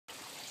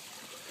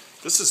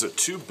This is a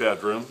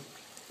 2-bedroom,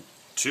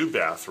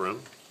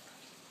 2-bathroom.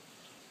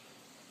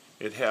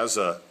 It has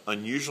an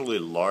unusually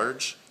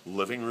large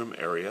living room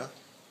area.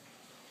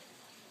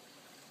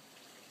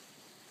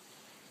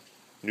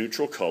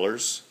 Neutral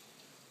colors.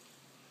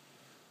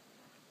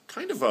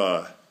 Kind of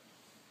a,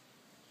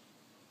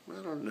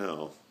 I don't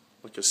know,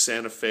 like a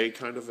Santa Fe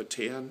kind of a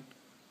tan.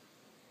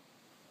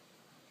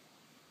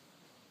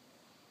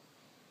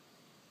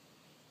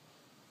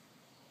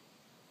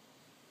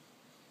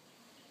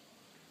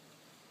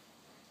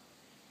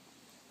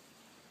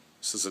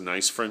 This is a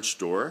nice French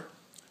door.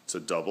 It's a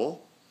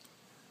double.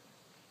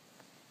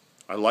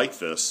 I like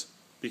this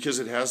because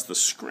it has the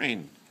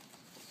screen.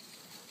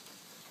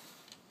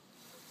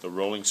 The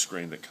rolling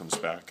screen that comes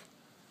back,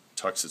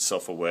 tucks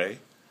itself away.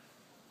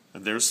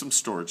 And there's some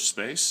storage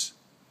space.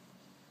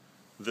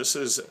 This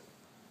is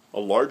a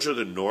larger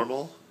than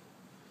normal.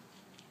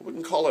 I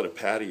wouldn't call it a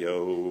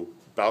patio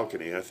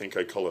balcony. I think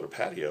I'd call it a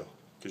patio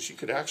because you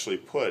could actually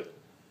put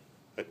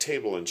a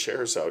table and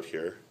chairs out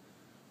here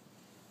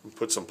and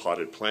put some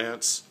potted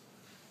plants.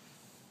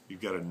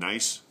 You've got a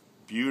nice,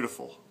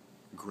 beautiful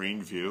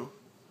green view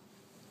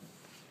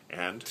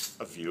and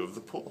a view of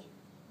the pool.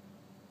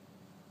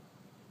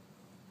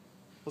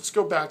 Let's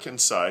go back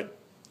inside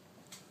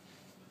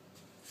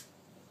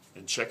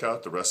and check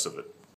out the rest of it.